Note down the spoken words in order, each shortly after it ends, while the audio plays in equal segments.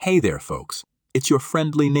Hey there, folks. It's your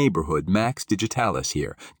friendly neighborhood Max Digitalis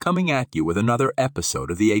here, coming at you with another episode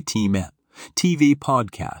of the ATM TV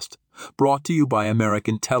podcast, brought to you by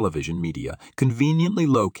American Television Media, conveniently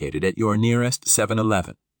located at your nearest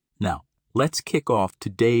 7-Eleven. Now, let's kick off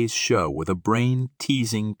today's show with a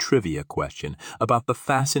brain-teasing trivia question about the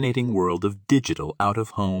fascinating world of digital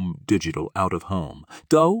out-of-home.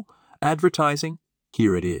 DOOH advertising?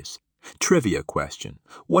 Here it is. Trivia question.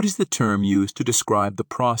 What is the term used to describe the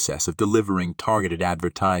process of delivering targeted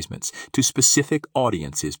advertisements to specific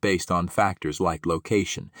audiences based on factors like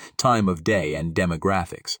location, time of day, and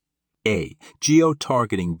demographics? A.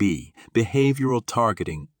 Geo-targeting. B. Behavioral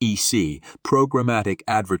targeting. EC. Programmatic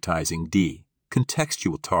advertising. D.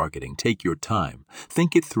 Contextual targeting. Take your time,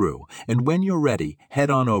 think it through, and when you're ready, head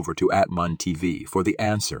on over to Atmon TV for the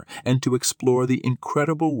answer and to explore the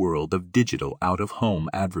incredible world of digital out-of-home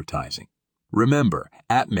advertising. Remember,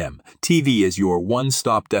 Atmon TV is your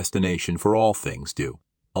one-stop destination for all things DOOH.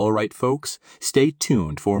 All right, folks, stay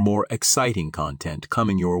tuned for more exciting content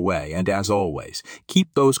coming your way, and as always,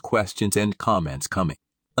 keep those questions and comments coming.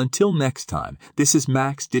 Until next time, this is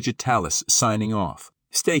Max Digitalis signing off.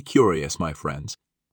 Stay curious, my friends.